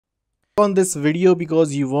On this video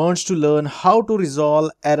because you want to learn how to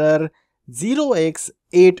resolve error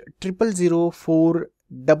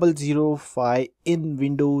 0x80004005 in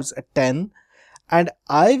Windows 10, and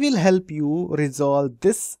I will help you resolve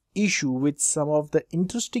this issue with some of the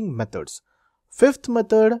interesting methods. Fifth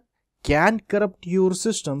method can corrupt your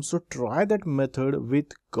system, so try that method with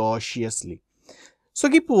cautiously. So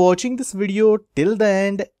keep watching this video till the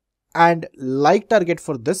end, and like target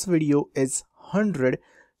for this video is 100.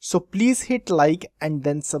 So please hit like and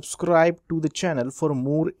then subscribe to the channel for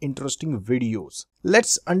more interesting videos.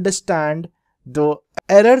 Let's understand the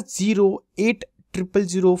error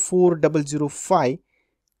 0x80004005,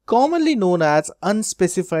 commonly known as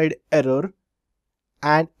unspecified error,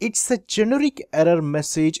 and it's a generic error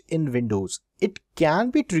message in Windows. It can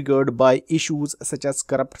be triggered by issues such as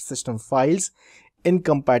corrupt system files,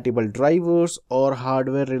 incompatible drivers, or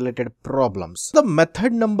hardware related problems. The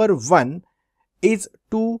method number 1 is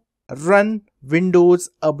to run Windows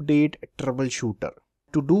Update Troubleshooter.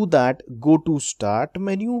 To do that, go to Start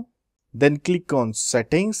menu, then click on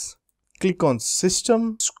Settings, click on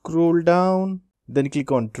System, scroll down, then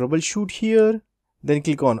click on Troubleshoot here, then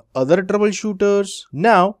click on Other Troubleshooters.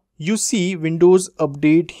 Now you see Windows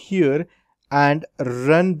Update here and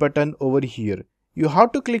Run button over here. You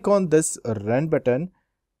have to click on this Run button.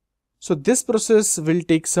 So this process will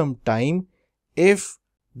take some time. If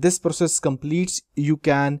this process completes, you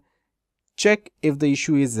can check if the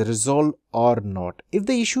issue is resolved or not. If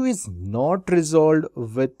the issue is not resolved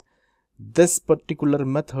with this particular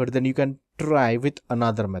method, then you can try with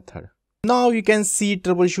another method. Now you can see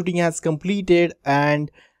troubleshooting has completed and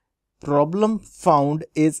problem found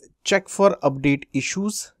is check for update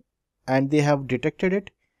issues, and they have detected it.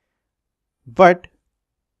 But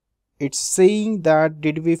it's saying that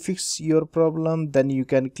did we fix your problem? Then you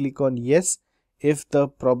can click on yes if the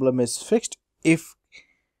problem is fixed. If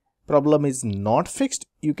problem is not fixed,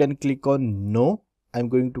 you can click on no. I'm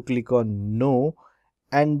going to click on no,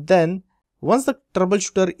 and then once the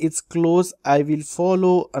troubleshooter is closed, I will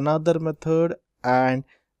follow another method, and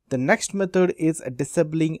the next method is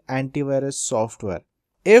disabling antivirus software.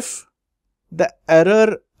 If the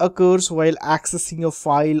error occurs while accessing a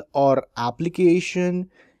file or application,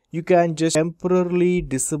 you can just temporarily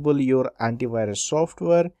disable your antivirus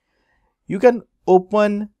software. You can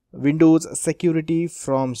open Windows Security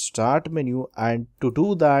from Start menu, and to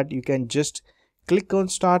do that you can just click on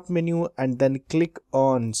Start menu and then click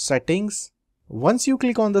on Settings. Once you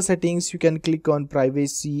click on the settings, you can click on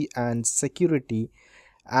Privacy and Security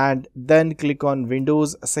and then click on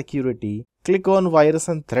Windows Security. Click on Virus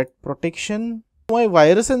and Threat Protection. My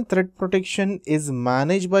virus and threat protection is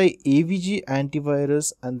managed by AVG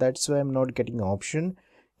Antivirus, and that's why I'm not getting option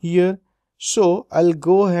here. So I'll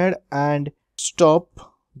go ahead and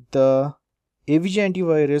stop the AVG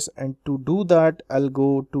Antivirus, and to do that I'll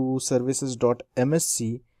go to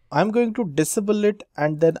services.msc. I'm going to disable it,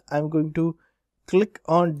 and then I'm going to click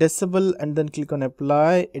on disable and then click on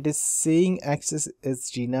apply. It is saying access is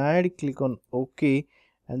denied. Click on OK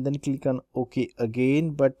and then click on OK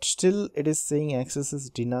again, but still it is saying access is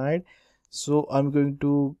denied. So I'm going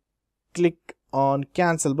to click on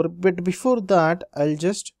cancel, but before that I'll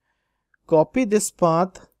just copy this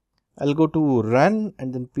path. I'll go to run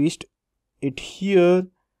and then paste it here.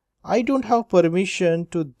 I don't have permission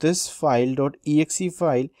to this file .exe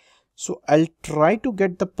file, so I'll try to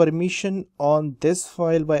get the permission on this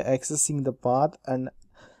file by accessing the path, and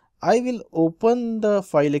I will open the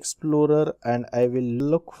file explorer and I will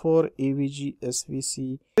look for AVG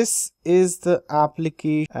SVC. This is the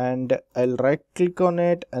application, and I'll right click on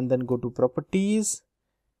it and then go to properties,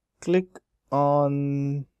 click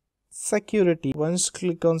on security. Once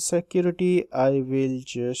click on security, I will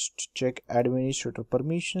just check administrator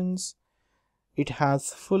permissions. It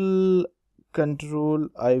has full control.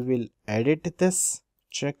 I will edit this.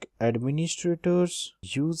 Check administrators,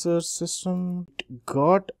 user system. It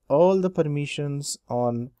got all the permissions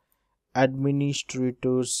on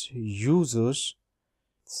administrators, users.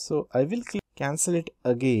 So I will click cancel it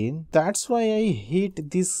again. That's why I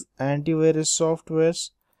hate these antivirus softwares,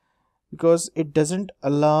 because it doesn't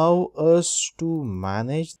allow us to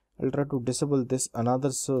manage. I'll try to disable this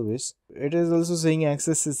another service. It is also saying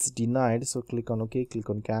access is denied, so click on OK, click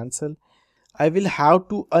on cancel. I will have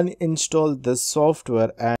to uninstall this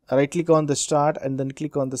software and right click on the start and then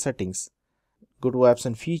click on the settings. Go to apps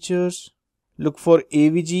and features. Look for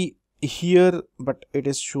AVG here, but it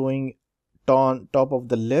is showing on top of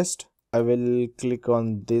the list. I will click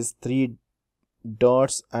on these three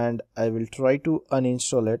dots and I will try to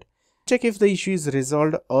uninstall it. Check if the issue is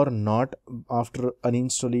resolved or not after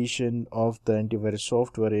uninstallation of the antivirus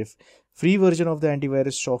software. If free version of the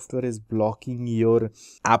antivirus software is blocking your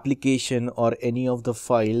application or any of the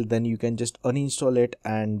file, then you can just uninstall it,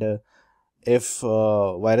 and if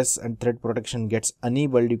virus and threat protection gets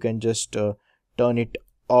enabled, you can just turn it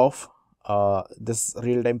off. This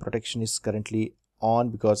real-time protection is currently on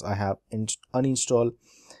because I have uninstalled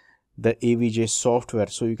the AVJ software,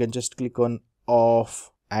 so you can just click on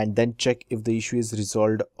off and then check if the issue is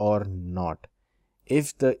resolved or not.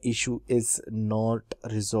 If the issue is not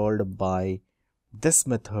resolved by this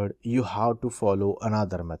method, you have to follow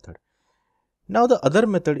another method. Now the other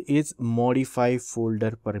method is modify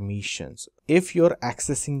folder permissions. If you're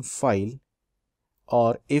accessing file,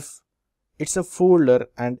 or if it's a folder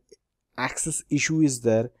and access issue is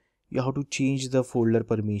there, you have to change the folder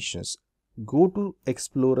permissions. Go to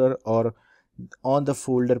Explorer or on the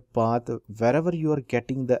folder path wherever you are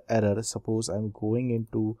getting the error. Suppose I'm going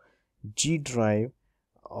into G drive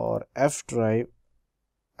or F drive,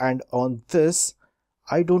 and on this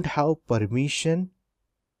I don't have permission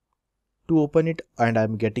to open it and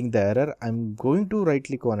I'm getting the error. I'm going to right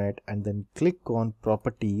click on it and then click on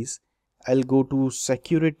properties. I'll go to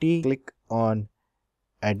security, click on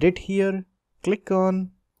edit here, click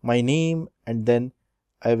on my name, and then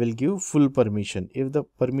I will give full permission. If the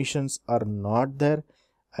permissions are not there,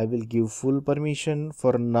 I will give full permission.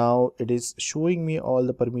 For now it is showing me all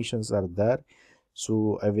the permissions are there,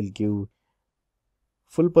 so I will give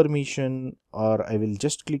full permission, or I will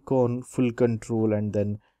just click on full control and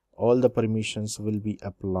then all the permissions will be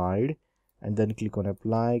applied, and then click on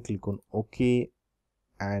apply, click on OK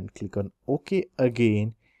and click on OK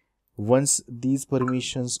again. Once these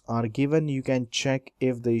permissions are given, you can check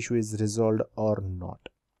if the issue is resolved or not.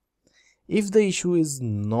 If the issue is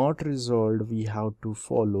not resolved, we have to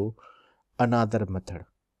follow another method.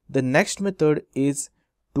 The next method is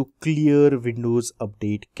to clear Windows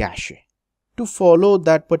Update cache. To follow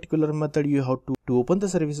that particular method, you have to open the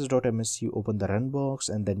services.msc, open the run box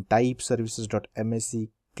and then type services.msc,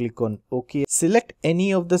 click on OK. Select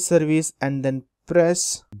any of the service and then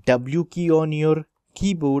press W key on your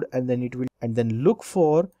keyboard, and then look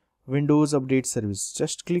for Windows Update service.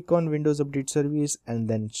 Just click on Windows Update service and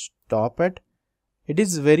then stop it. It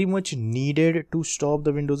is very much needed to stop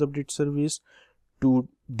the Windows Update service to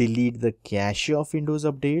delete the cache of Windows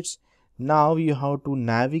updates. Now you have to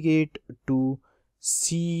navigate to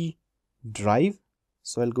C drive.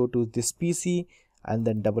 So I'll go to this PC and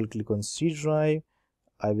then double click on C drive.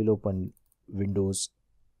 I will open Windows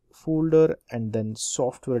folder and then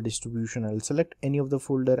software distribution. I'll select any of the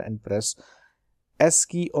folder and press S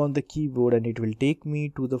key on the keyboard, and it will take me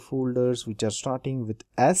to the folders which are starting with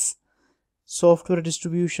S. Software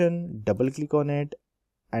distribution, double click on it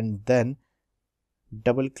and then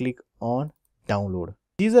double click on download.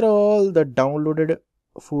 These are all the downloaded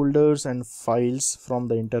folders and files from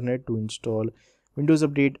the internet to install Windows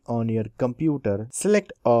Update on your computer.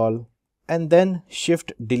 Select all and then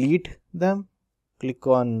shift delete them. Click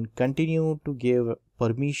on continue to give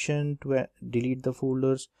permission to delete the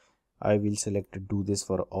folders. I will select do this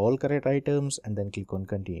for all correct items and then click on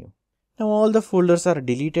continue. Now all the folders are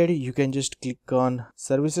deleted. You can just click on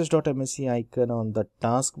services.msc icon on the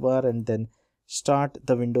taskbar and then start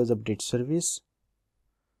the Windows Update service.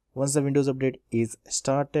 Once the Windows Update is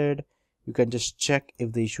started, you can just check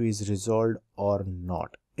if the issue is resolved or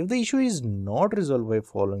not. If the issue is not resolved by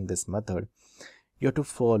following this method, you have to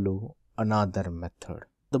follow another method.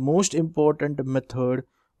 The most important method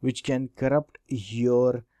which can corrupt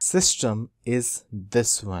your system is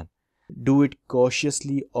this one. Do it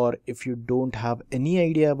cautiously, or if you don't have any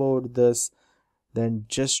idea about this, then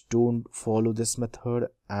just don't follow this method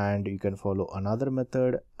and you can follow another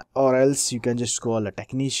method, or else you can just call a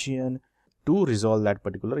technician to resolve that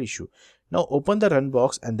particular issue. Now open the run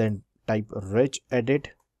box and then type regedit,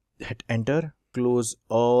 hit enter, close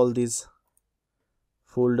all these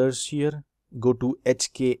folders here, go to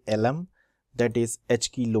HKLM, that is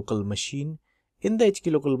HKey local machine. In the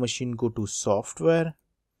HKey local machine, go to software.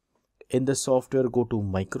 In the software, go to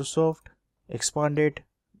Microsoft, expand it.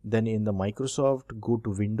 Then in the Microsoft, go to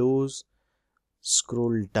Windows,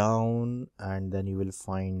 scroll down and then you will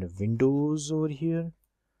find Windows over here.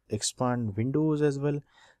 Expand Windows as well.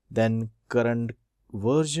 Then current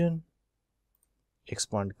version,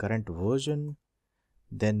 expand current version.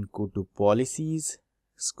 Then go to policies,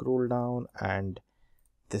 scroll down and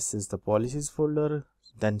this is the policies folder.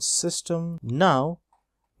 Then system. Now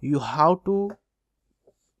you have to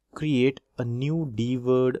create a new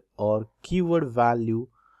dword or keyword value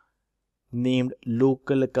named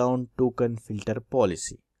local account token filter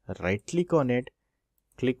policy. Right click on it,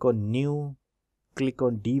 Click on new, click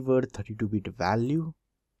on dword 32-bit value,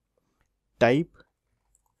 type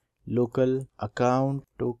local account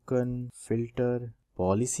token filter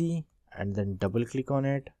policy, and then double click on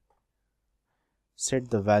it,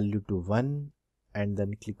 set the value to 1, and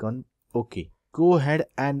then click on OK. Go ahead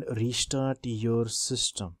and restart your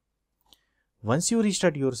system. Once you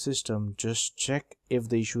restart your system, just check if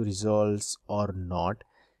the issue resolves or not.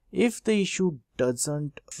 If the issue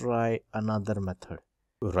doesn't, try another method.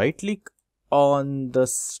 Right click on the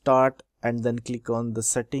start and then click on the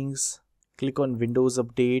settings, click on Windows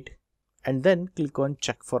Update, and then click on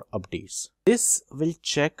check for updates. This will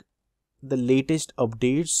check the latest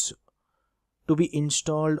updates to be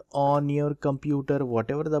installed on your computer.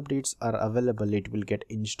 Whatever the updates are available, it will get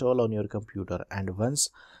installed on your computer, and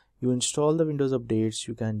once you install the Windows updates,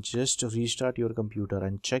 you can just restart your computer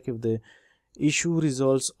and check if the issue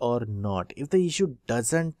resolves or not. If the issue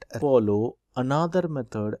doesn't, follow another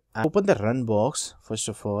method. Open the run box first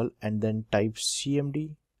of all and then type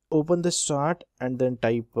cmd. Open the start and then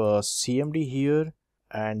type cmd here,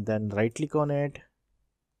 and then right click on it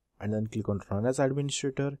and then click on run as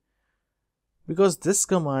administrator, because this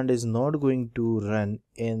command is not going to run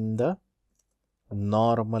in the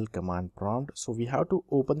normal command prompt. So we have to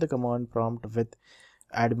open the command prompt with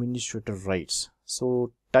administrator rights.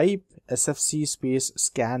 So type sfc space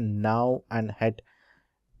scan now and hit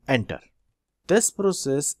enter. This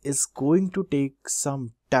process is going to take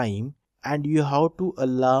some time, and you have to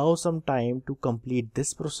allow some time to complete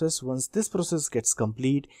this process. Once this process gets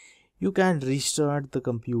complete, you can restart the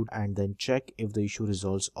computer and then check if the issue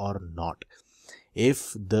resolves or not.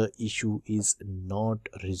 If the issue is not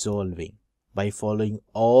resolving, by following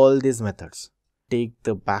all these methods, take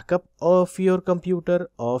the backup of your computer,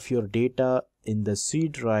 of your data in the C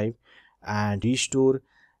drive, and restore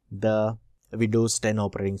the Windows 10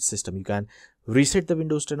 operating system. You can reset the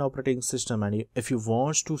Windows 10 operating system, and if you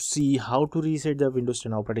want to see how to reset the Windows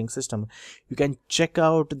 10 operating system, you can check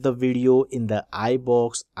out the video in the I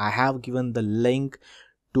box. I have given the link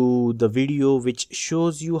to the video which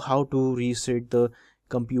shows you how to reset the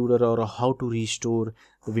computer or how to restore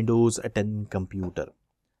the Windows 10 computer.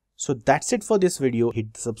 So that's it for this video.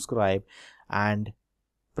 Hit subscribe and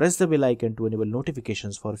press the bell icon to enable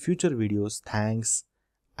notifications for future videos. Thanks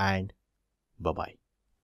and bye-bye.